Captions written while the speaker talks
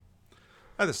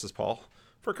Hi, this is Paul.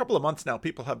 For a couple of months now,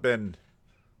 people have been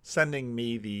sending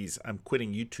me these I'm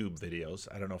quitting YouTube videos.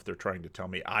 I don't know if they're trying to tell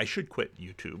me I should quit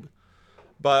YouTube.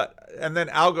 And then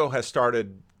Algo has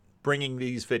started bringing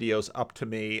these videos up to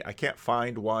me. I can't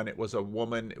find one. It was a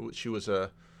woman. She was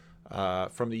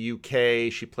from the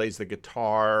UK. She plays the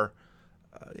guitar.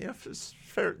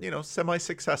 Fair,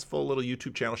 semi-successful little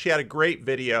YouTube channel. She had a great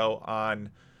video on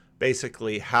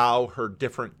basically how her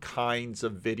different kinds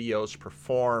of videos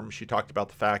perform. She talked about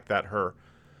the fact that her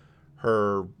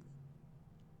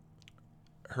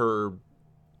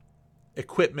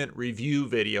equipment review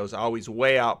videos always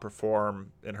way outperform,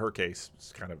 in her case,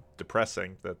 it's kind of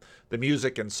depressing, the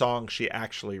music and songs she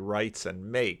actually writes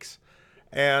and makes.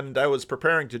 And I was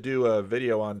preparing to do a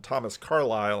video on Thomas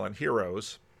Carlyle and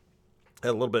Heroes. I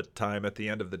had a little bit of time at the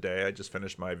end of the day. I just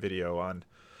finished my video on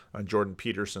Jordan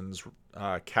Peterson's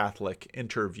Catholic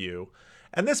interview.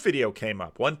 And this video came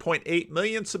up. 1.8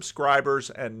 million subscribers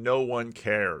and no one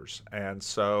cares. And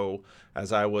so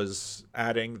as I was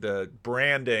adding the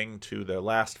branding to the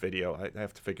last video, I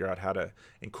have to figure out how to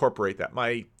incorporate that.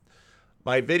 My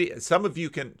video, some of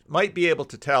you might be able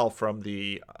to tell from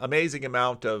the amazing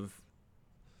amount of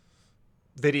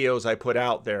videos I put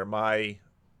out there, my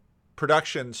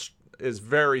production is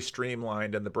very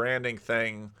streamlined, and the branding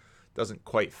thing doesn't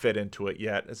quite fit into it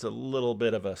yet. It's a little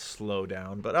bit of a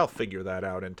slowdown, but I'll figure that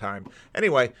out in time.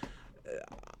 Anyway,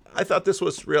 I thought this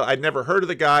was real. I'd never heard of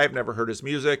the guy. I've never heard his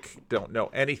music. Don't know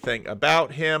anything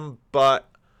about him, but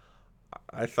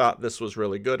I thought this was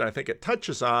really good. I think it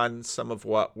touches on some of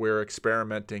what we're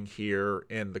experimenting here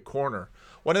in the corner.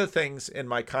 One of the things in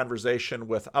my conversation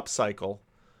with Upcycle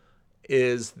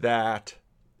is that,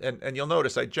 and you'll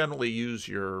notice I generally use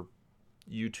your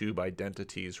YouTube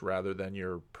identities rather than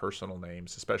your personal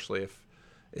names, especially if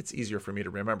it's easier for me to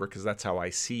remember, because that's how I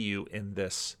see you in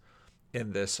this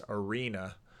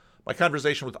arena. My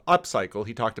conversation with Upcycle,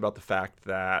 he talked about the fact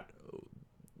that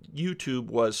YouTube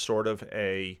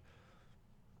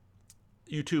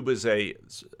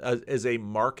is a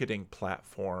marketing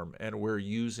platform, and we're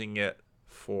using it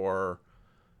for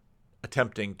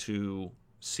attempting to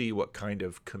see what kind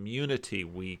of community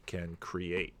we can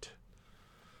create.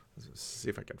 Let's see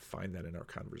if I can find that in our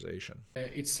conversation.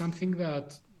 It's something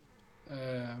that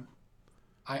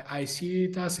I see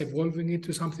it as evolving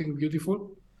into something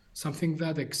beautiful, something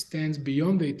that extends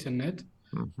beyond the internet,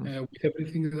 with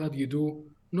everything that you do,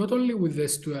 not only with the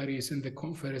stories and the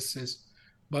conferences,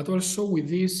 but also with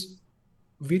these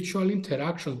virtual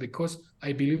interactions, because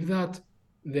I believe that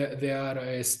they are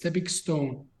a stepping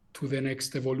stone to the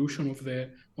next evolution of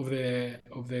the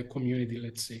community,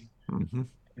 let's say. Mm-hmm.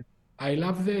 I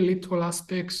love the little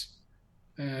aspects,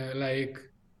 like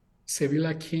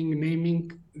Sevilla King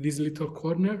naming this little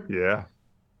corner. Yeah.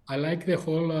 I like the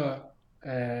whole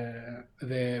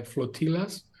the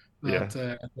flotillas,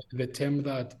 that the term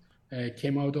that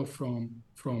came out of from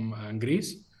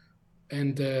Greece,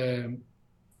 and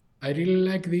I really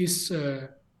like this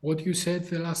what you said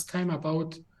the last time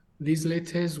about this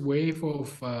latest wave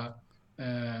of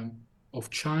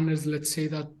channels, let's say,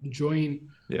 that join.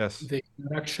 Yes. They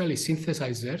are actually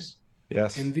synthesizers.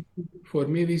 Yes. And for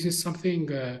me, this is something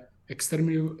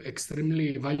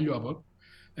extremely valuable,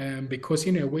 because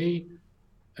in a way,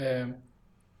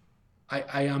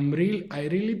 I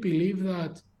really believe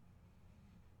that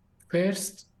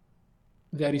first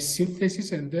there is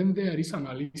synthesis, and then there is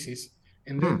analysis,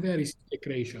 and then there is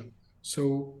integration.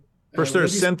 So first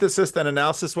there's synthesis, then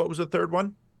analysis. What was the third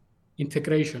one?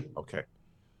 Integration. Okay.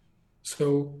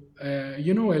 So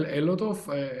a lot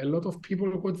of people,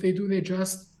 what they do, they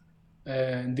just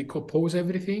decompose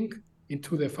everything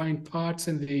into the fine parts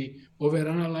and they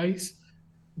overanalyze.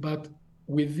 But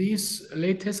with this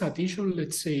latest addition,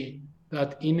 let's say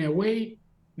that in a way,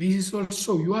 this is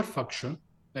also your function.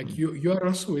 Like you are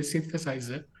also a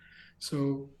synthesizer.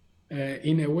 So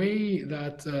in a way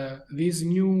that this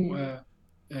new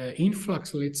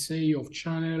influx, let's say, of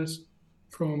channels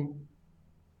from,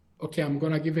 okay, I'm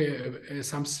gonna give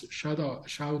some shout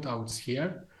outs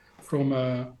here from.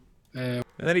 And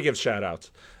then he gives shout outs.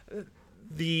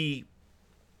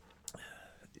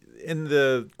 In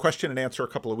the question and answer a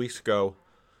couple of weeks ago,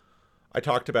 I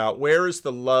talked about, where is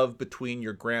the love between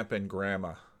your grandpa and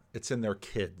grandma? It's in their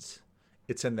kids.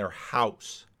 It's in their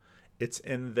house. It's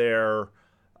in their.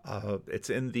 It's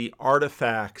in the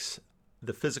artifacts,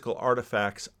 the physical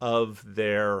artifacts of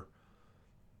their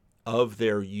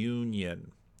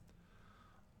union.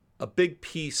 A big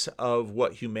piece of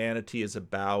what humanity is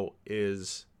about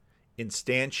is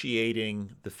instantiating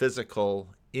the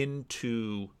physical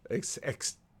into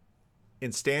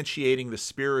instantiating the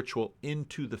spiritual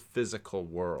into the physical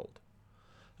world.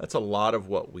 That's a lot of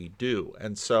what we do.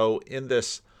 And so in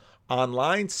this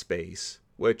online space,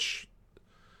 which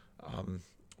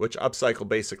Upcycle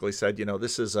basically said,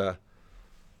 this is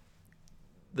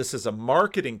a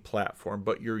marketing platform,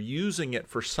 but you're using it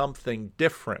for something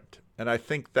different. And I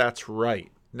think that's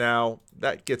right. Now,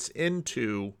 that gets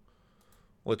into,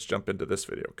 let's jump into this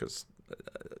video, because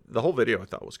the whole video I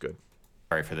thought was good.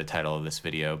 Sorry for the title of this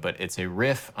video, but it's a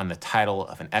riff on the title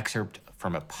of an excerpt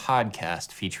from a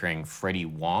podcast featuring Freddie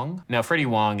Wong. Now, Freddie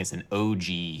Wong is an OG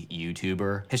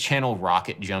YouTuber. His channel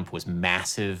Rocket Jump was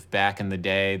massive back in the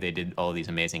day. They did all these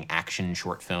amazing action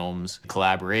short films,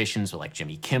 collaborations with like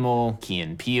Jimmy Kimmel, Key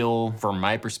and Peele. From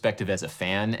my perspective as a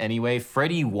fan anyway,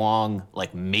 Freddie Wong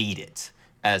like made it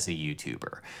as a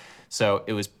YouTuber. So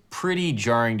it was pretty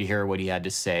jarring to hear what he had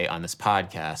to say on this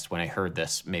podcast when I heard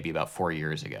this maybe about 4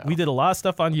 years ago. We did a lot of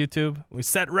stuff on YouTube. We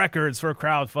set records for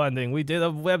crowdfunding. We did a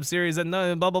web series and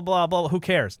blah, blah, blah, blah. Who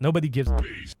cares? Nobody gives a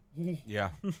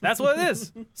Yeah. That's what it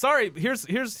is. Sorry, here's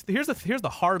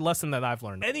the hard lesson that I've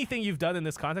learned. Anything you've done in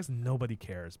this context, nobody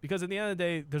cares. Because at the end of the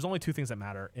day, there's only two things that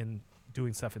matter in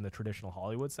doing stuff in the traditional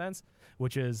Hollywood sense,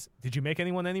 which is, did you make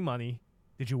anyone any money?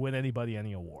 Did you win anybody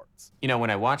any awards?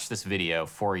 When I watched this video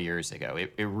 4 years ago,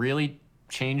 it really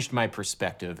changed my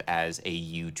perspective as a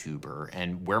YouTuber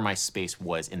and where my space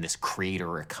was in this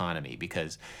creator economy.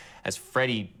 Because as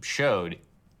Freddie showed,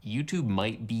 YouTube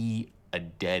might be a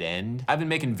dead end. I've been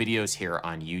making videos here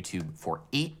on YouTube for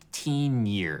 18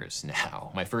 years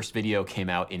now. My first video came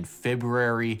out in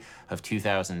February of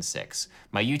 2006.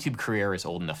 My YouTube career is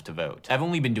old enough to vote. I've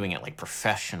only been doing it like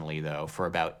professionally though for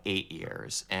about 8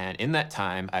 years. And in that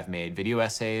time, I've made video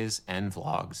essays and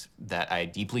vlogs that I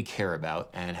deeply care about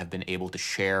and have been able to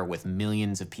share with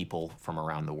millions of people from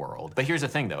around the world. But here's the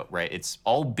thing though, right? It's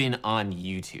all been on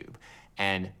YouTube.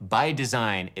 And by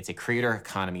design, it's a creator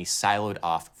economy siloed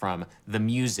off from the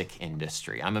music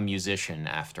industry. I'm a musician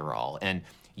after all. And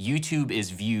YouTube is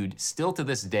viewed still to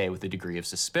this day with a degree of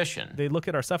suspicion. They look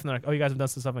at our stuff and they're like, oh, you guys have done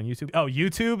some stuff on YouTube? Oh,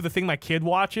 YouTube, the thing my kid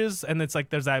watches? And it's like,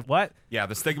 there's that, what? Yeah,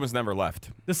 the stigma's never left.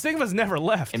 The stigma's never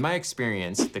left. In my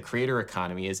experience, the creator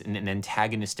economy is in an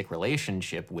antagonistic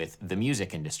relationship with the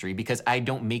music industry because I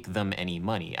don't make them any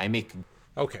money.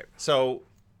 Okay, so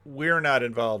we're not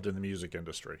involved in the music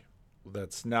industry.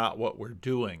 That's not what we're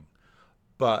doing.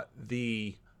 But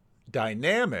the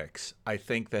dynamics, I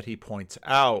think, that he points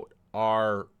out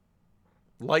are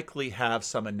likely have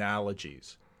some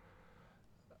analogies.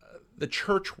 The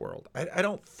church world, I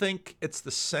don't think it's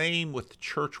the same with the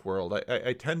church world.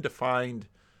 I tend to find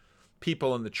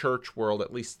people in the church world,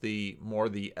 at least the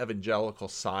evangelical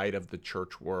side of the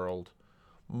church world,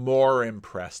 more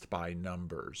impressed by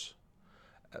numbers.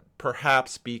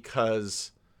 Perhaps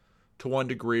because to one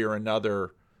degree or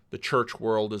another, the church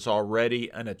world is already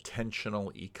an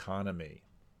attentional economy.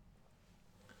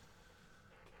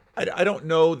 I don't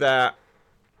know that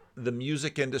the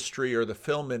music industry or the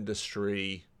film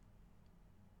industry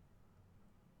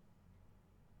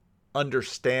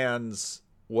understands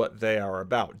what they are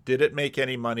about. Did it make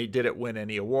any money? Did it win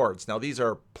any awards? Now, these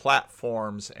are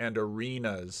platforms and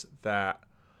arenas that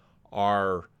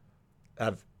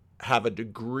have a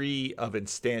degree of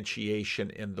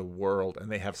instantiation in the world,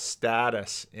 and they have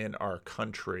status in our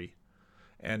country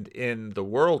and in the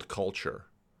world culture.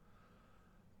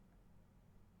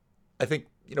 I think,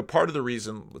 part of the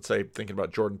reason, let's say, thinking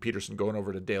about Jordan Peterson going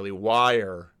over to Daily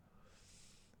Wire,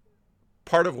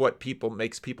 part of what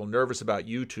makes people nervous about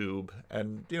YouTube,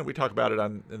 and, we talk about it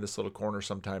in this little corner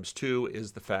sometimes too,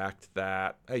 is the fact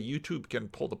that YouTube can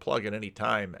pull the plug at any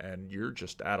time and you're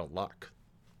just out of luck.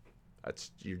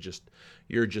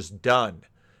 You're just done.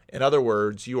 In other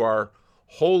words, you are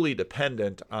wholly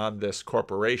dependent on this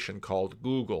corporation called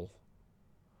Google.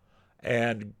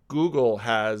 And Google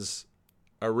has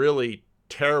a really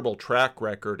terrible track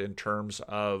record in terms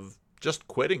of just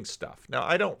quitting stuff. Now,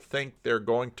 I don't think they're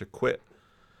going to quit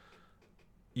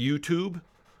YouTube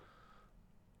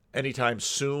anytime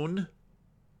soon,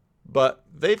 but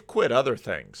they've quit other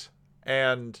things.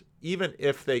 And even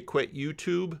if they quit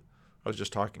YouTube, I was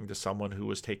just talking to someone who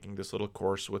was taking this little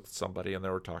course with somebody, and they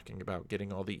were talking about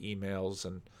getting all the emails,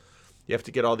 and you have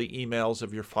to get all the emails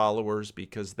of your followers,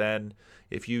 because then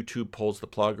if YouTube pulls the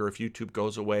plug or if YouTube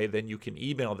goes away, then you can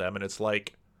email them. And it's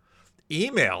like,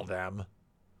 email them?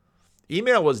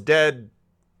 Email was dead.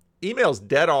 Email's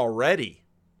dead already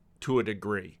to a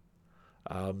degree.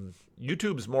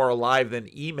 YouTube's more alive than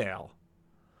email.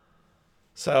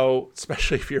 So,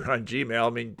 especially if you're on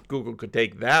Gmail, Google could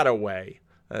take that away.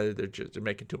 They're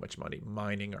making too much money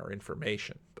mining our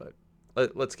information. But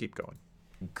let's keep going.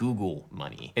 Google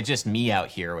money. It's just me out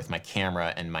here with my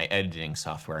camera and my editing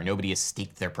software. Nobody has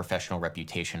staked their professional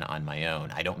reputation on my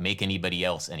own. I don't make anybody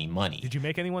else any money. Did you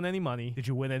make anyone any money? Did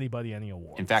you win anybody any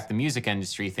awards? In fact, the music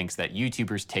industry thinks that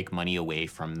YouTubers take money away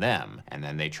from them, and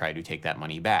then they try to take that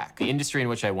money back. The industry in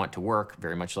which I want to work,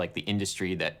 very much like the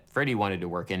industry that Freddie wanted to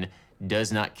work in,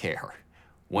 does not care.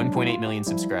 1.8 million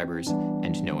subscribers,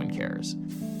 and no one cares.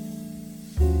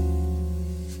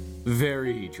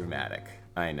 Very dramatic,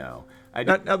 I know.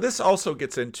 Now, this also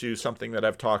gets into something that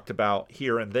I've talked about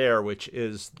here and there, which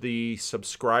is the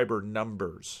subscriber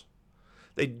numbers.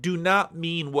 They do not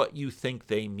mean what you think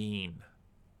they mean.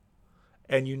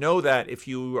 And you know that if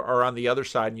you are on the other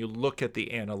side and you look at the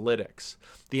analytics,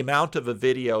 the amount of a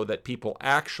video that people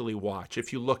actually watch,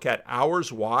 if you look at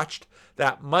hours watched,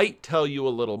 that might tell you a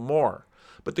little more.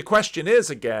 But the question is,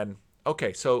 again,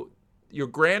 okay, so your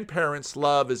grandparents'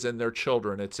 love is in their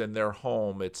children, it's in their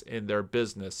home, it's in their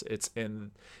business, it's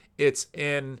in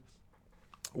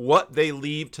what they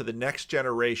leave to the next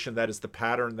generation. That is the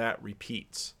pattern that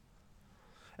repeats.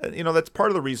 And, that's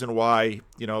part of the reason why,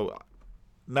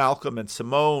 Malcolm and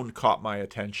Simone caught my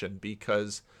attention,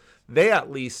 because they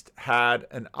at least had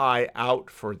an eye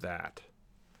out for that.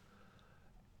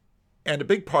 And a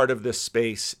big part of this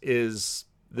space is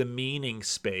the meaning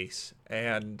space.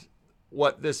 And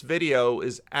what this video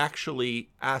is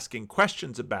actually asking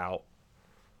questions about,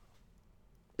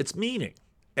 it's meaning.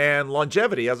 And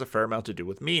longevity has a fair amount to do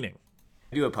with meaning.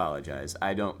 I do apologize.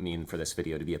 I don't mean for this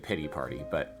video to be a pity party,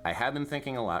 but I have been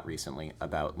thinking a lot recently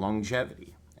about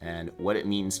longevity and what it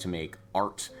means to make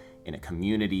art in a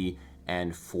community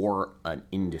and for an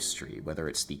industry, whether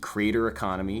it's the creator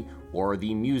economy or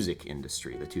the music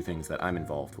industry, the two things that I'm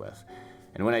involved with.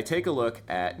 And when I take a look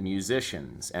at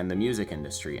musicians and the music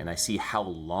industry, and I see how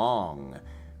long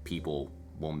people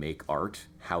will make art,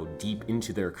 how deep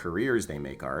into their careers they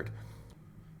make art,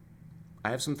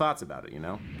 I have some thoughts about it,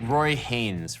 Roy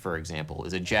Haynes, for example,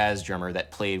 is a jazz drummer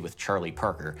that played with Charlie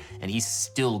Parker, and he's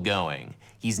still going.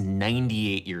 He's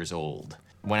 98 years old.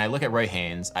 When I look at Roy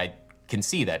Haynes, I can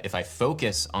see that if I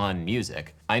focus on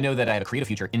music, I know that I have a creative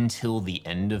future until the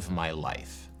end of my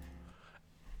life.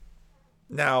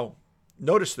 Now,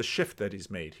 notice the shift that he's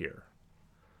made here.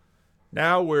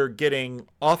 Now we're getting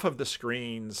off of the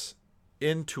screens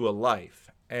into a life.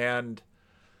 And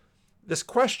this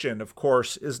question, of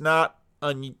course, is not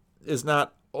only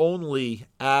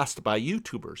asked by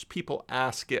YouTubers. People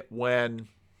ask it when,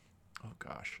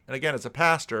 and again, as a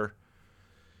pastor,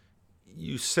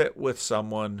 you sit with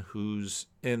someone who's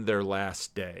in their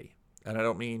last day. And I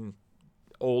don't mean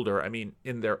older, I mean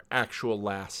in their actual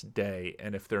last day.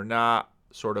 And if they're not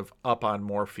sort of up on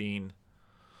morphine,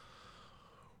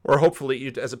 or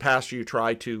hopefully as a pastor you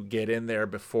try to get in there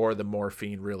before the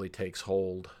morphine really takes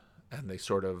hold and they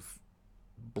sort of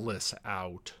bliss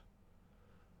out,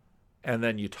 and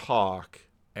then you talk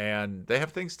and they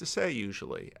have things to say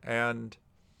usually, and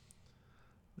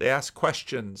they ask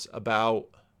questions about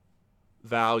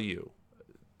value.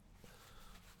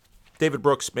 David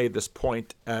Brooks made this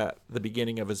point at the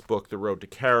beginning of his book The Road to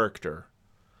Character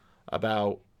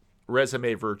about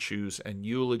resume virtues and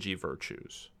eulogy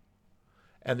virtues.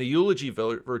 And the eulogy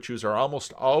virtues are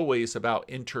almost always about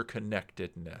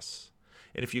interconnectedness.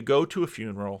 And if you go to a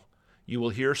funeral, you will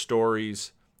hear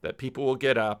stories that people will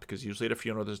get up, because usually at a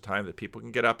funeral there's a time that people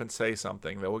can get up and say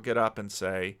something. They will get up and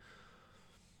say,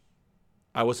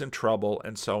 I was in trouble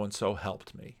and so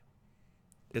helped me.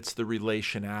 It's the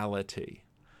relationality.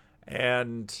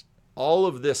 And all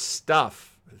of this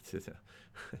stuff,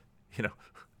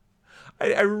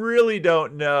 I really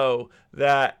don't know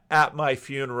that at my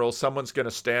funeral someone's going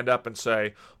to stand up and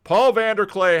say, Paul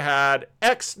Vanderklay had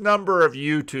X number of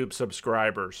YouTube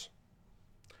subscribers,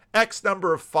 X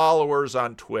number of followers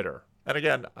on Twitter. And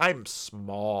again, I'm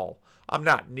small. I'm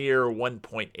not near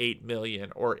 1.8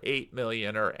 million or 8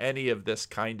 million or any of this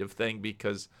kind of thing,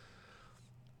 because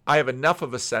I have enough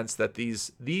of a sense that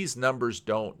these numbers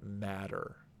don't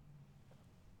matter.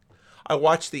 I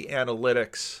watched the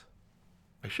analytics.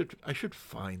 I should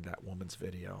find that woman's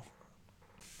video.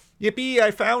 Yippee,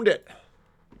 I found it.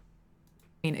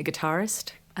 A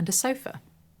guitarist and a sofa.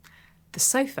 The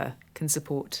sofa can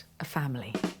support a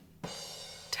family.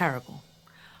 Terrible.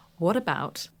 What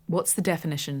about, what's the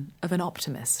definition of an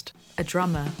optimist? A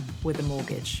drummer with a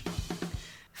mortgage.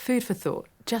 Food for thought,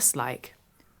 just like,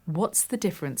 what's the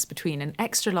difference between an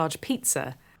extra large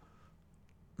pizza?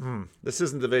 This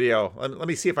isn't the video. Let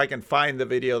me see if I can find the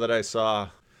video that I saw.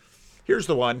 Here's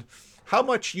the one. How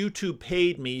much YouTube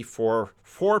paid me for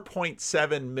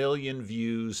 4.7 million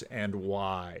views and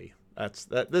why?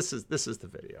 This is the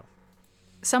video.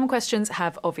 Some questions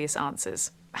have obvious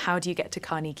answers. How do you get to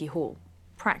Carnegie Hall?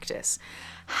 practice.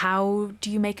 How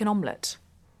do you make an omelette?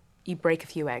 You break a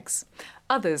few eggs.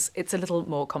 Others, it's a little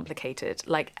more complicated,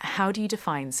 like how do you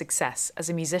define success as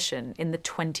a musician in the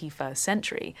 21st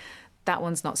century? That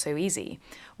one's not so easy.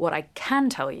 What I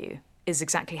can tell you is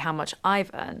exactly how much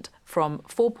I've earned from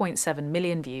 4.7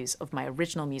 million views of my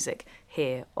original music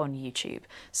here on YouTube.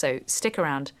 So stick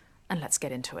around and let's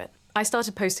get into it. I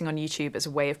started posting on YouTube as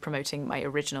a way of promoting my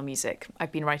original music.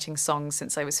 I've been writing songs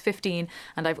since I was 15,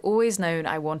 and I've always known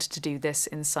I wanted to do this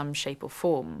in some shape or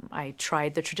form. I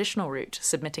tried the traditional route,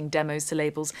 submitting demos to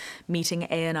labels, meeting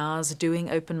A&Rs, doing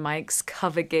open mics,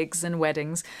 cover gigs and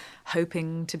weddings,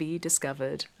 hoping to be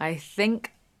discovered. I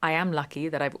think I am lucky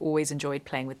that I've always enjoyed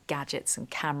playing with gadgets and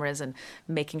cameras and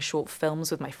making short films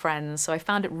with my friends, so I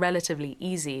found it relatively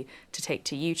easy to take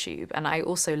to YouTube, and I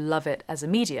also love it as a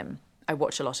medium. I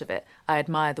watch a lot of it. I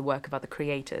admire the work of other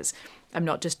creators. I'm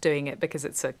not just doing it because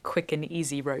it's a quick and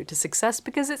easy road to success,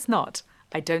 because it's not.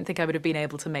 I don't think I would have been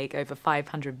able to make over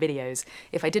 500 videos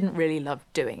if I didn't really love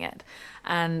doing it.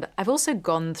 And I've also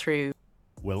gone through...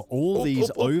 Well, all these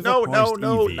overpriced no,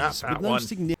 EVs not that with no one.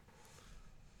 significant...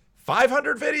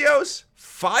 500 videos?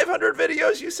 500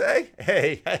 videos, you say?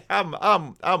 Hey,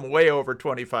 I'm way over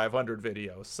 2,500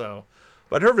 videos, so...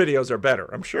 But her videos are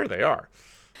better. I'm sure they are.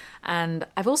 And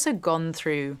I've also gone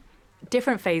through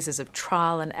different phases of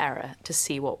trial and error to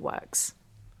see what works.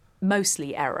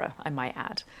 Mostly error, I might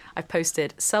add. I've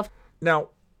posted Now,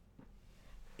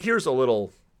 here's a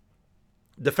little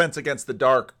defense against the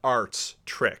dark arts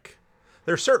trick.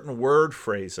 There are certain word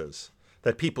phrases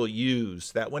that people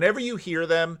use that whenever you hear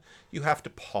them, you have to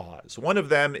pause. One of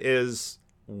them is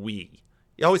we.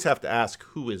 You always have to ask,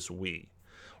 who is we?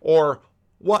 Or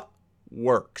what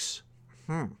works?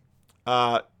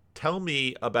 Tell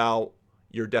me about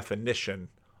your definition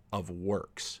of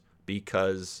works,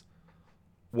 because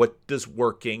what does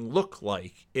working look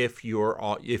like if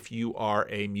you are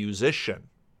a musician?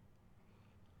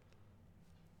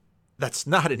 That's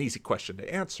not an easy question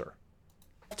to answer.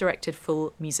 directed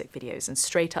full music videos and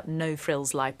straight up no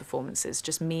frills live performances,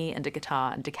 just me and a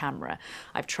guitar and a camera.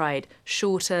 I've tried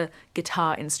shorter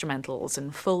guitar instrumentals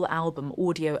and full album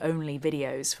audio only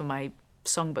videos for my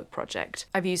songbook project.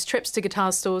 I've used trips to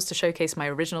guitar stores to showcase my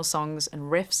original songs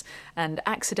and riffs, and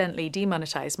accidentally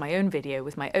demonetized my own video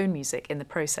with my own music in the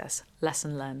process.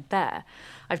 Lesson learned there.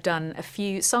 I've done a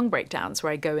few song breakdowns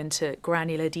where I go into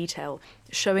granular detail,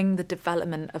 showing the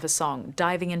development of a song,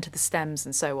 diving into the stems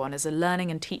and so on as a learning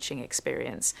and teaching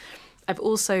experience. I've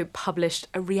also published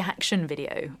a reaction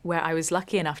video where I was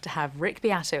lucky enough to have Rick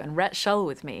Beato and Rhett Shull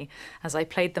with me as I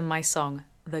played them my song,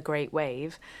 The Great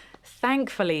Wave.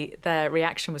 Thankfully, their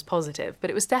reaction was positive, but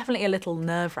it was definitely a little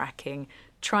nerve-wracking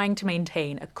trying to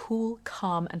maintain a cool,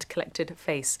 calm and collected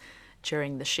face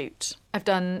during the shoot. I've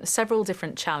done several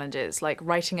different challenges, like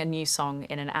writing a new song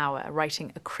in an hour,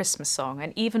 writing a Christmas song,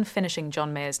 and even finishing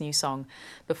John Mayer's new song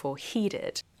before he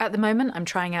did. At the moment, I'm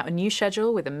trying out a new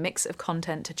schedule with a mix of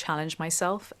content to challenge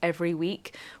myself every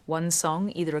week. One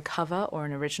song, either a cover or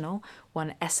an original,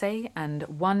 one essay, and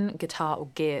one guitar or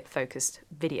gear-focused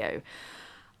video.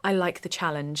 I like the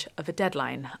challenge of a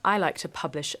deadline. I like to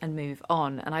publish and move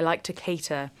on, and I like to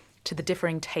cater to the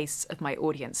differing tastes of my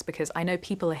audience because I know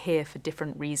people are here for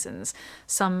different reasons.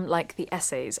 Some like the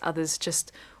essays, others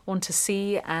just want to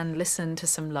see and listen to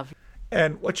some lovely...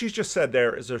 And what you just said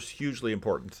there is a hugely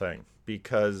important thing,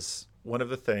 because one of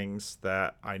the things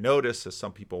that I notice is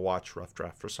some people watch Rough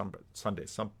Draft for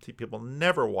Sundays. Some people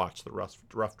never watch the Rough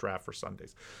Draft for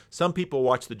Sundays. Some people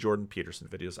watch the Jordan Peterson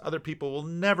videos. Other people will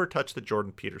never touch the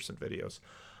Jordan Peterson videos.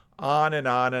 On and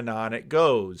on and on it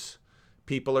goes.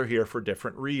 People are here for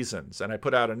different reasons. And I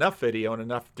put out enough video and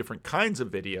enough different kinds of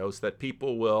videos that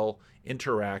people will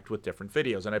interact with different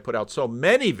videos. And I put out so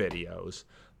many videos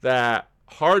that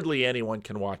hardly anyone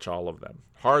can watch all of them.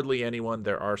 Hardly anyone.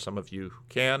 There are some of you who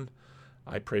can.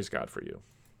 I praise God for you.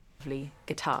 Lovely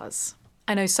guitars.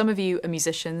 I know some of you are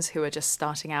musicians who are just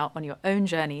starting out on your own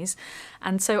journeys,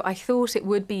 and so I thought it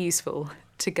would be useful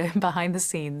to go behind the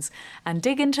scenes and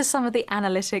dig into some of the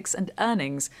analytics and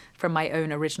earnings from my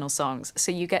own original songs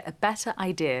so you get a better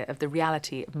idea of the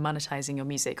reality of monetizing your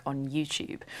music on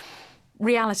YouTube.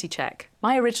 Reality check.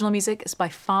 My original music is by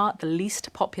far the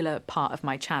least popular part of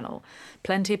my channel.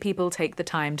 Plenty of people take the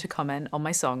time to comment on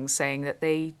my songs saying that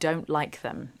they don't like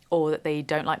them, or that they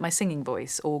don't like my singing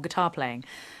voice or guitar playing.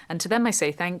 And to them I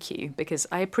say thank you, because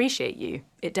I appreciate you.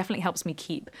 It definitely helps me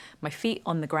keep my feet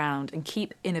on the ground and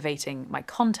keep innovating my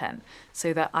content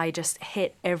so that I just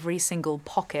hit every single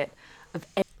pocket of...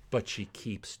 But she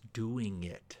keeps doing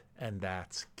it, and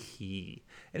that's key.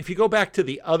 And if you go back to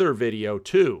the other video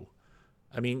too,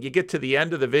 I mean, you get to the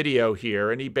end of the video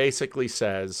here, and he basically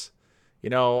says, You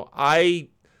know, I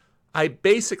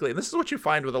basically, and this is what you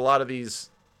find with a lot of these,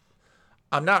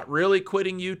 I'm not really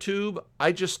quitting YouTube.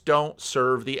 I just don't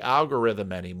serve the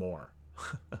algorithm anymore.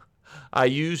 I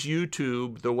use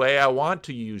YouTube the way I want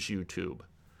to use YouTube.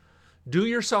 Do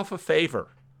yourself a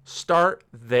favor. Start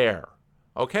there.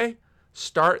 Okay?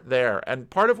 Start there. And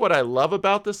part of what I love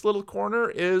about this little corner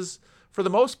is, for the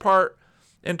most part,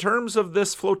 in terms of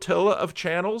this flotilla of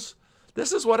channels,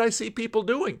 this is what I see people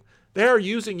doing. They are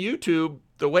using YouTube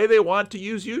the way they want to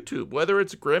use YouTube, whether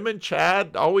it's Grim and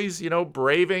Chad always,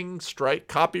 braving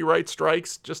copyright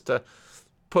strikes just to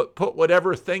put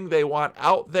whatever thing they want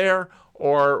out there,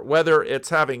 or whether it's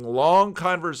having long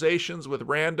conversations with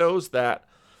randos that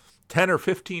 10 or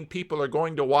 15 people are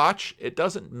going to watch. It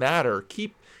doesn't matter.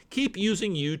 Keep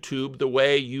using YouTube the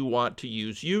way you want to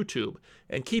use YouTube,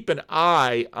 and keep an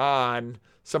eye on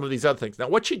some of these other things. Now,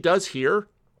 what she does here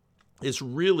is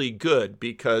really good,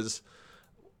 because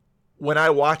when I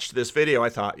watched this video, I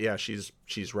thought, yeah, she's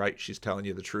right. She's telling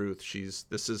you the truth.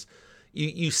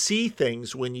 You see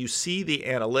things when you see the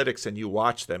analytics and you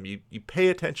watch them. You pay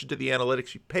attention to the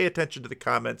analytics. You pay attention to the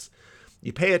comments.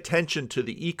 You pay attention to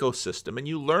the ecosystem, and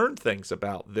you learn things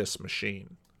about this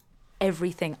machine.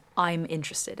 Everything I'm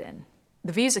interested in.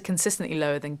 The views are consistently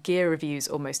lower than gear reviews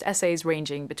or most essays,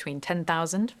 ranging between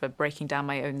 10,000 for breaking down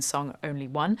my own song Only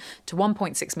One to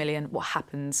 1.6 million, what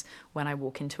happens when I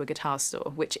walk into a guitar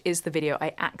store, which is the video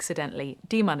I accidentally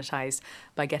demonetized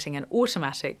by getting an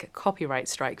automatic copyright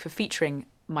strike for featuring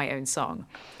my own song.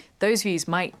 Those views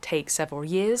might take several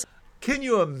years. Can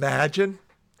you imagine?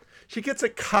 She gets a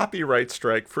copyright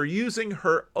strike for using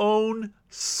her own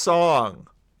song.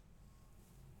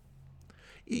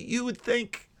 You would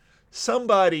think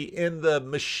somebody in the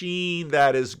machine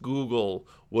that is Google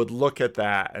would look at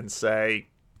that and say,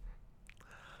 we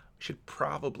should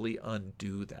probably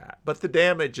undo that. But the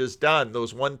damage is done.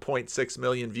 Those 1.6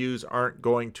 million views aren't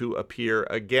going to appear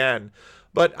again.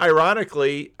 But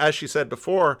ironically, as she said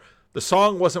before, the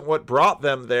song wasn't what brought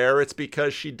them there. It's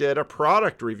because she did a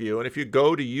product review. And if you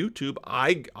go to YouTube,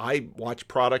 I watch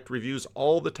product reviews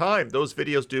all the time. Those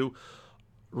videos do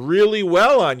really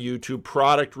well on YouTube,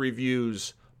 product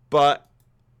reviews. But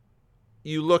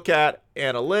you look at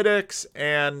analytics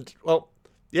and, well,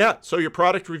 yeah, so your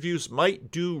product reviews might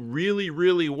do really,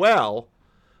 really well.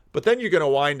 But then you're going to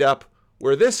wind up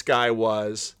where this guy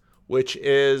was, which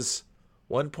is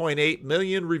 1.8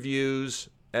 million reviews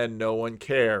and no one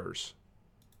cares.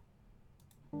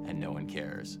 And no one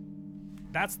cares.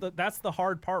 That's the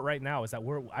hard part right now, is that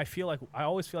I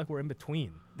always feel like we're in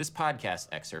between. This podcast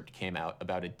excerpt came out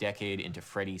about a decade into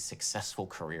Freddie's successful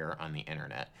career on the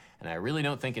internet, and I really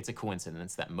don't think it's a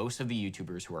coincidence that most of the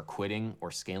YouTubers who are quitting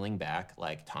or scaling back,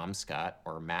 like Tom Scott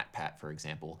or Matt Pat, for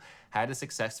example, had a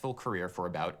successful career for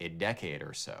about a decade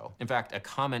or so. In fact, a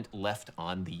comment left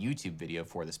on the YouTube video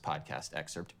for this podcast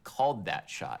excerpt called that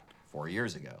shot 4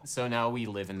 years ago. So now we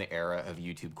live in the era of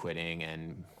YouTube quitting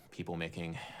and people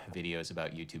making videos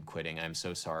about YouTube quitting. I'm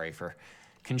so sorry for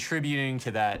contributing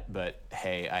to that, but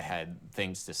hey, I had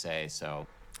things to say, so.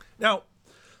 Now,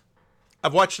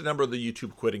 I've watched a number of the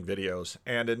YouTube quitting videos,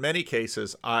 and in many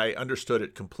cases, I understood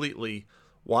it completely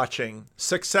watching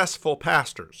successful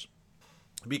pastors,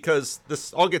 because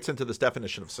this all gets into this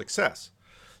definition of success.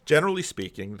 Generally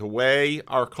speaking, the way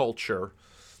our culture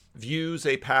views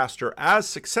a pastor as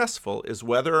successful is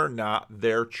whether or not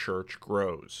their church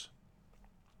grows.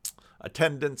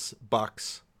 Attendance,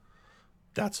 bucks,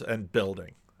 and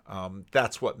building.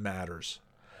 That's what matters.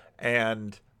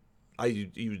 And you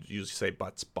usually say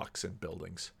butts, bucks, and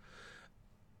buildings.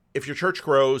 If your church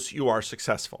grows, you are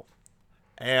successful.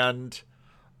 And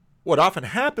what often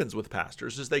happens with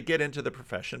pastors is they get into the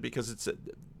profession because it's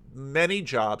many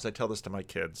jobs. I tell this to my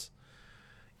kids.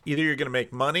 Either you're going to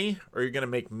make money or you're going to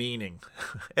make meaning.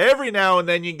 Every now and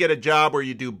then you get a job where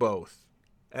you do both,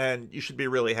 and you should be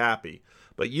really happy.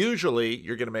 But usually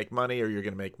you're going to make money or you're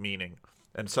going to make meaning.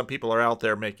 And some people are out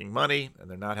there making money and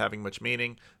they're not having much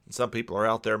meaning. And some people are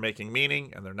out there making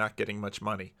meaning and they're not getting much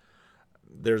money.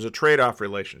 There's a trade-off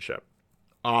relationship.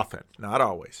 Often, not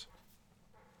always.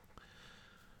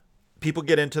 People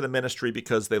get into the ministry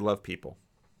because they love people.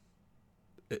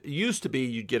 It used to be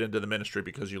you'd get into the ministry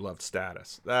because you loved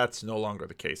status. That's no longer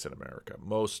the case in America.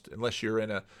 Most, unless you're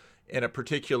in a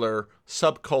particular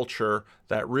subculture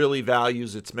that really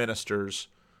values its ministers,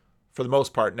 for the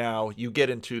most part now, you get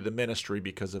into the ministry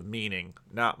because of meaning,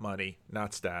 not money,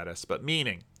 not status, but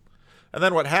meaning. And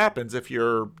then what happens if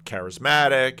you're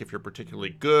charismatic, if you're particularly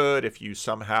good, if you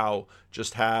somehow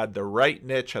just had the right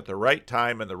niche at the right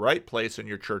time and the right place and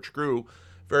your church grew,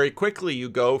 very quickly you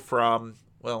go from,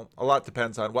 well, a lot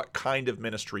depends on what kind of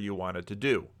ministry you wanted to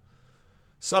do.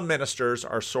 Some ministers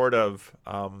are sort of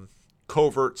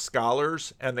covert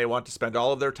scholars, and they want to spend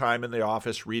all of their time in the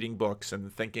office reading books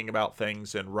and thinking about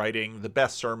things and writing the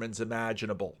best sermons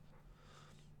imaginable.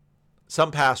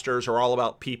 Some pastors are all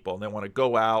about people, and they want to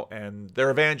go out, and they're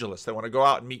evangelists. They want to go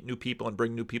out and meet new people and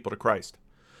bring new people to Christ.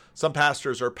 Some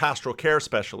pastors are pastoral care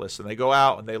specialists, and they go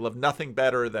out and they love nothing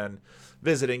better than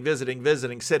visiting,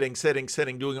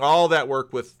 sitting, doing all that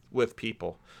work with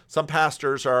people. Some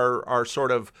pastors are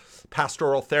sort of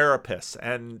pastoral therapists,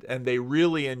 and they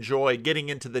really enjoy getting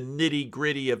into the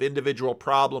nitty-gritty of individual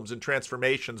problems and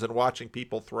transformations and watching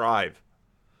people thrive.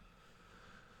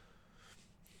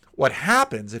 What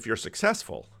happens if you're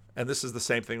successful, and this is the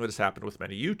same thing that has happened with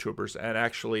many YouTubers, and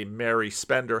actually Mary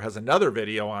Spender has another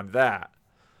video on that,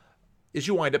 is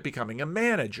you wind up becoming a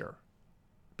manager.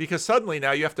 Because suddenly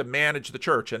now you have to manage the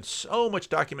church, and so much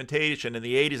documentation in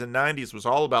the 80s and 90s was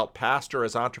all about pastor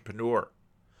as entrepreneur.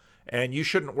 And you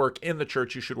shouldn't work in the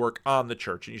church, you should work on the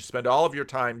church. And you spend all of your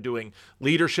time doing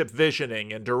leadership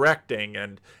visioning and directing,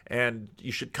 and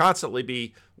you should constantly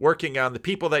be working on the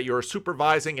people that you're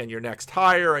supervising and your next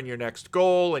hire and your next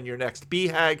goal and your next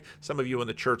BHAG. Some of you in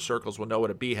the church circles will know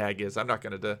what a BHAG is. I'm not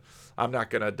going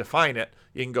to define it.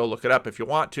 You can go look it up if you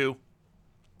want to.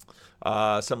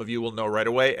 Some of you will know right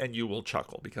away, and you will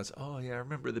chuckle because, oh yeah, I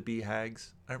remember the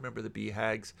BHAGs.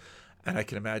 And I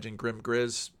can imagine Grim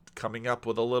Grizz coming up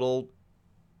with a little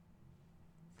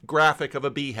graphic of a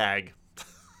BHAG.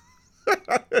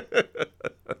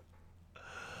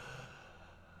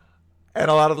 And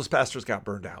a lot of those pastors got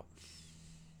burned out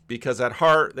because at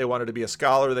heart they wanted to be a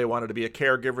scholar, they wanted to be a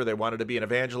caregiver, they wanted to be an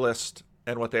evangelist,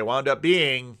 and what they wound up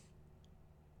being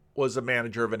was a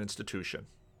manager of an institution.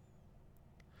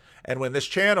 And when this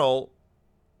channel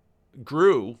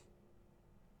grew,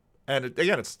 and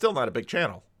again, it's still not a big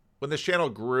channel. When this channel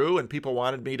grew and people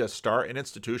wanted me to start an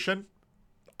institution,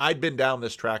 I'd been down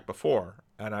this track before.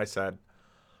 And I said,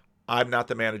 I'm not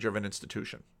the manager of an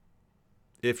institution.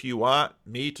 If you want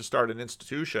me to start an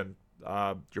institution,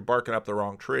 you're barking up the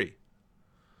wrong tree.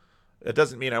 It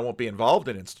doesn't mean I won't be involved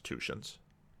in institutions,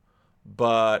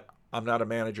 but I'm not a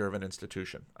manager of an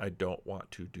institution. I don't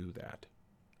want to do that.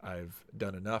 I've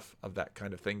done enough of that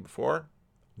kind of thing before.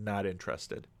 Not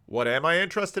interested. What am I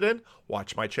interested in?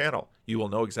 Watch my channel. You will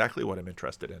know exactly what I'm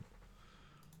interested in.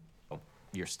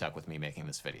 You're stuck with me making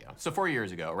this video. So 4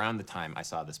 years ago, around the time I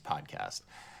saw this podcast,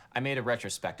 I made a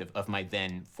retrospective of my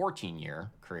then 14-year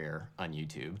career on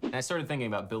YouTube. And I started thinking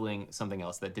about building something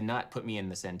else that did not put me in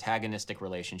this antagonistic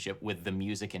relationship with the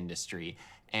music industry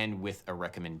and with a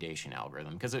recommendation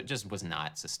algorithm, because it just was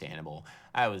not sustainable.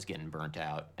 I was getting burnt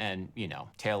out, and you know,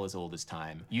 tale as old as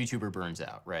time. YouTuber burns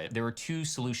out, right? There were two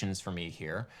solutions for me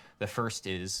here. The first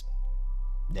is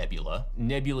Nebula.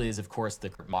 Nebula is, of course, the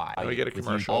why. We get a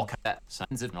commercial.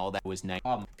 Sons and all that was nice.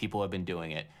 People have been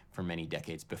doing it for many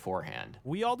decades beforehand.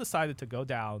 We all decided to go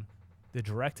down the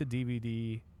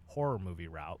direct-to-DVD horror movie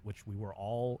route, which we were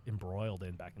all embroiled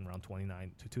in back in around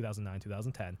 2009,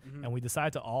 2010. Mm-hmm. And we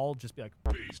decided to all just be like,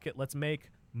 let's make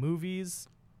movies,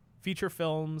 feature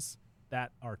films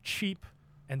that are cheap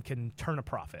and can turn a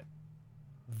profit.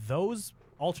 Those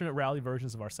alternate reality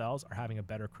versions of ourselves are having a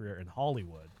better career in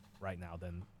Hollywood right now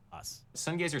than us.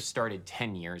 Sungazer started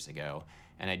 10 years ago,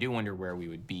 and I do wonder where we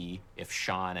would be if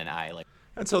Sean and I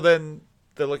And so then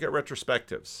they look at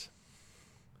retrospectives.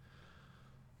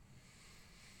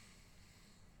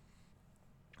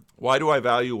 Why do I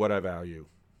value what I value?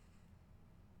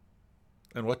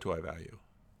 And what do I value?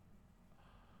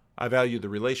 I value the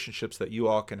relationships that you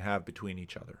all can have between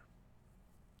each other.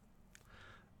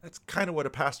 That's kind of what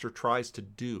a pastor tries to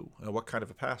do. And what kind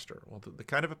of a pastor? Well, the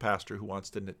kind of a pastor who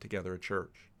wants to knit together a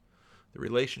church. The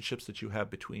relationships that you have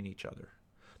between each other.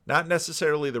 Not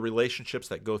necessarily the relationships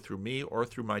that go through me or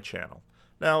through my channel.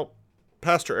 Now,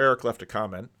 Pastor Eric left a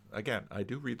comment. Again, I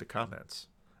do read the comments.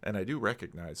 And I do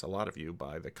recognize a lot of you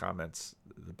by the comments,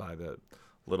 by the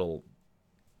little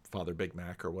Father Big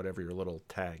Mac or whatever your little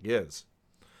tag is.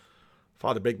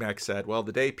 Father Big Mac said, well,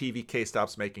 the day PVK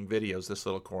stops making videos, this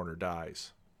little corner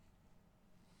dies.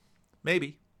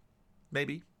 Maybe.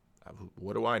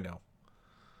 What do I know?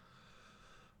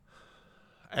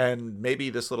 And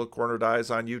maybe this little corner dies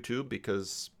on YouTube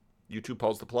because YouTube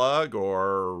pulls the plug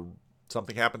or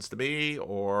something happens to me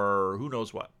or who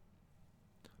knows what.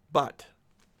 But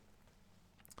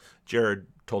Jared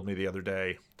told me the other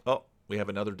day, oh, we have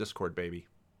another Discord baby.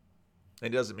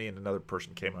 And it doesn't mean another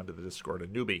person came onto the Discord, a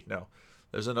newbie. No,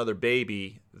 there's another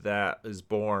baby that is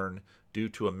born due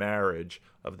to a marriage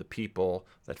of the people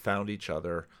that found each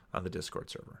other on the Discord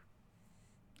server.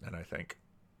 And I think,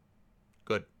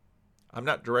 good. I'm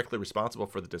not directly responsible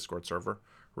for the Discord server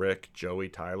Rick, Joey,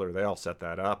 Tyler, they all set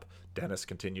that up. Dennis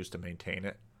continues to maintain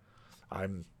it.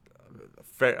 I'm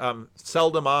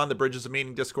seldom on the Bridges of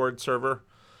Meaning Discord server.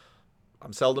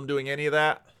 I'm seldom doing any of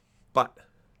that, but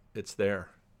it's there.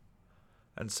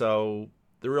 And so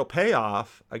the real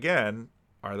payoff, again,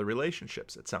 are the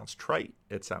relationships. It sounds trite.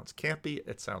 It sounds campy.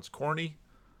 It sounds corny.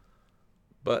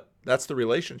 But that's the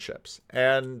relationships.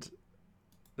 And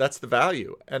that's the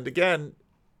value. And again,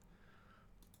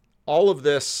 all of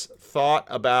this thought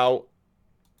about,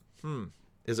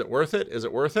 is it worth it? Is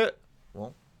it worth it?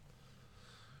 Well,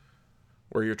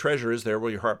 where your treasure is, there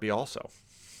will your heart be also.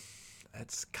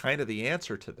 That's kind of the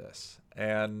answer to this.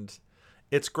 And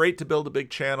it's great to build a big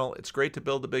channel. It's great to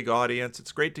build a big audience.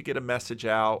 It's great to get a message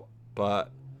out.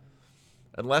 But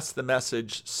unless the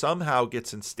message somehow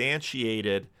gets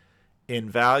instantiated in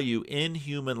value in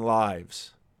human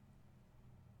lives,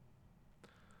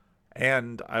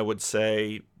 and I would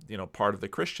say, part of the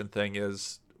Christian thing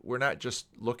is we're not just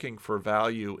looking for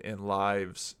value in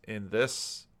lives in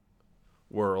this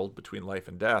world between life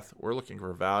and death. We're looking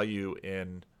for value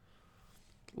in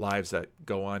lives that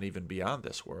go on even beyond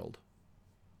this world.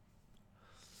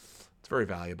 It's very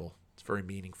valuable. It's very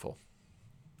meaningful.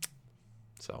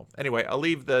 So anyway, I'll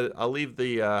leave the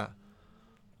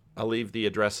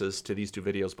addresses to these two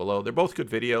videos below. They're both good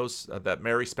videos. That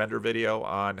Mary Spender video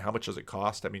on how much does it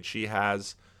cost? I mean, she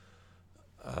has,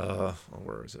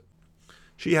 where is it?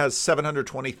 She has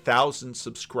 720,000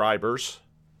 subscribers,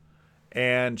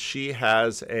 and she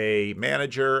has a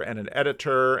manager and an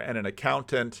editor and an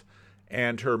accountant,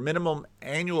 and her minimum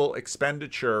annual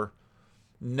expenditure,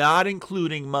 not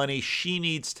including money she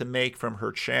needs to make from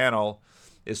her channel,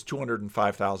 is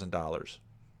 $205,000.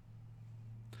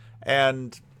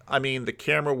 And I mean, the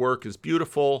camera work is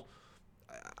beautiful.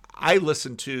 When I'm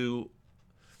listening to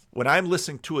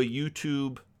a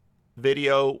YouTube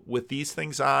video with these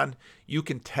things on, you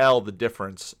can tell the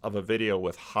difference of a video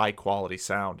with high quality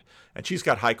sound. And she's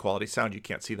got high quality sound. You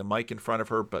can't see the mic in front of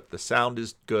her, but the sound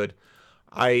is good.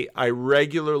 I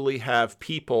regularly have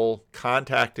people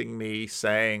contacting me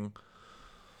saying,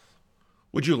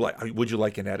 would you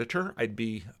like an editor? I'd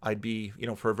be,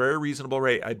 for a very reasonable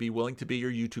rate, I'd be willing to be your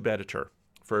YouTube editor.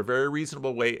 For a very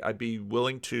reasonable rate, I'd be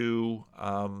willing to,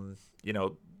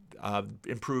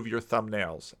 improve your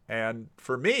thumbnails. And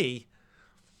for me,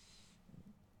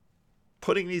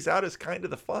 putting these out is kind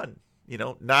of the fun,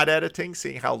 not editing,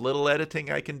 seeing how little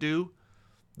editing I can do.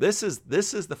 This is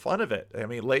the fun of it. I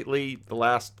mean, lately, the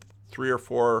last 3 or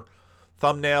 4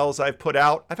 thumbnails I've put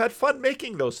out, I've had fun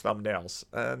making those thumbnails,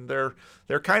 and they're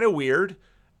kind of weird,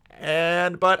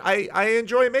 but I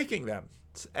enjoy making them.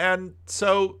 And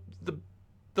so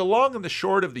the long and the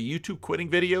short of the YouTube quitting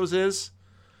videos is,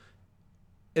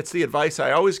 it's the advice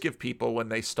I always give people when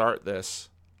they start this.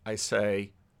 I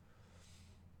say,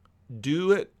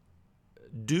 do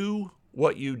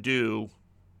what you do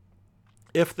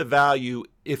if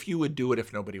you would do it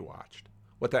if nobody watched.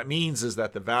 What that means is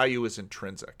that the value is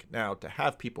intrinsic. Now, to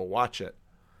have people watch it,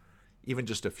 even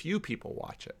just a few people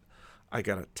watch it. I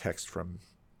got a text from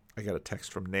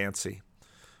Nancy.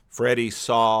 Freddie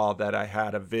saw that I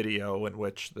had a video in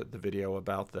which the video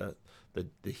about the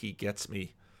He Gets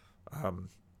Me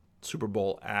Super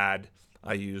Bowl ad.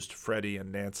 I used Freddie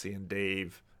and Nancy and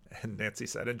Dave, and Nancy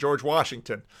said, and George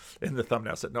Washington in the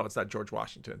thumbnail. Said, no, it's not George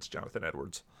Washington, it's Jonathan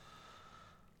Edwards.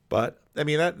 But I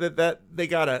mean, that they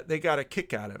got a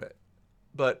kick out of it.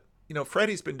 But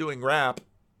Freddie's been doing rap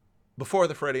before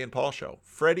the Freddie and Paul show.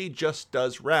 Freddie just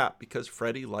does rap because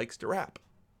Freddie likes to rap.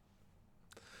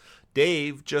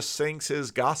 Dave just sings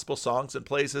his gospel songs and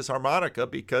plays his harmonica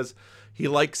because he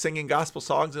likes singing gospel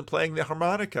songs and playing the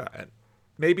harmonica. And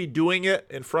maybe doing it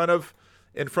in front of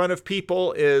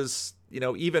people is,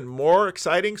 even more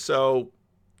exciting. So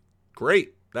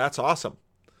great. That's awesome.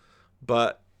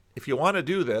 But if you want to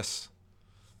do this,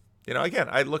 again,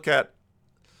 I look at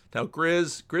now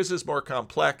Grizz is more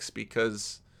complex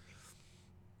because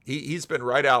he's been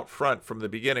right out front from the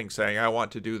beginning saying, I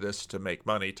want to do this to make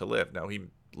money to live. Now he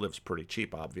lives pretty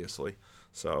cheap, obviously.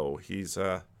 So he's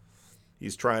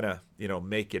trying to,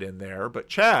 make it in there. But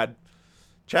Chad's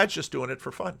just doing it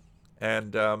for fun.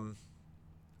 And, again,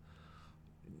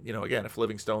 if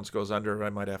Living Stones goes under, I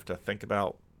might have to think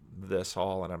about this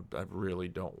all, and I really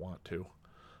don't want to.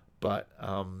 But,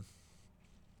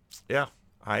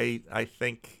 I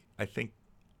think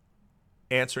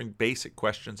answering basic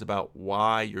questions about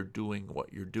why you're doing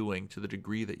what you're doing to the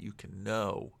degree that you can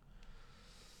know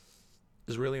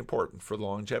is really important for the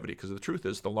longevity, because the truth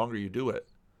is, the longer you do it,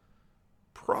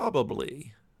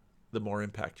 probably the more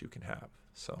impact you can have.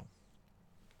 So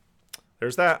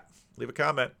there's that. Leave a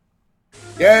comment.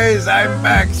 Guys, I'm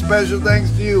back. Special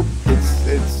thanks to you.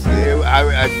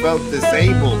 I felt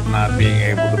disabled not being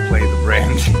able to play the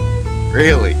brandy.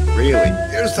 Really.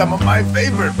 Here's some of my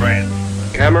favorite brandy.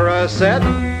 Camera set.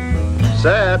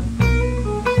 Set.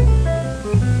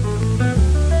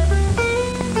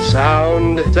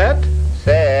 Sound set.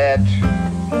 Set.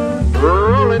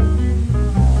 Roll it.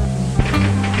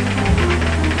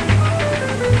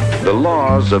 The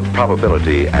laws of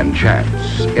probability and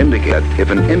chance indicate if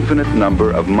an infinite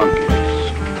number of monkeys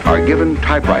are given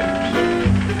typewriters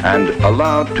and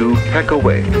allowed to peck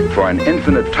away for an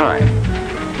infinite time,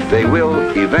 they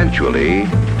will eventually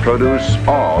produce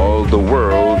all the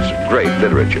world's great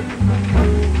literature.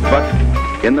 But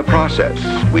in the process,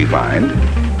 we find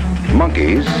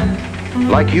monkeys,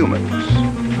 like humans,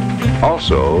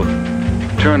 also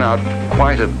turn out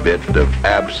quite a bit of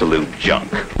absolute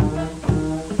junk.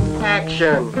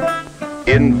 Action.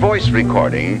 In voice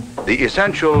recording, the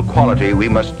essential quality we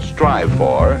must strive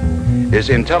for is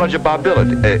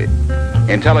intelligibility.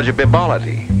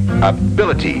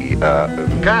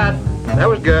 Cut. That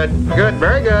was good. Good,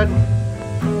 very good.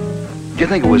 Do you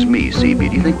think it was me, CB?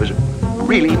 Do you think it was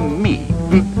really me?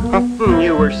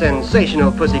 You were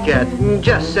sensational, Pussycat.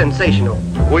 Just sensational.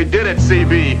 We did it,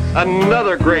 CB.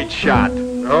 Another great shot.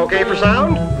 Okay for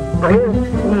sound?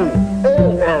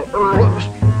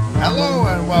 Hello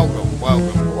and welcome.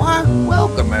 What?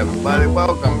 Welcome, everybody.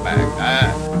 Welcome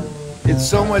back. It's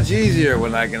so much easier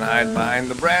when I can hide behind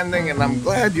the branding, and I'm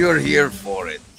glad you're here for it.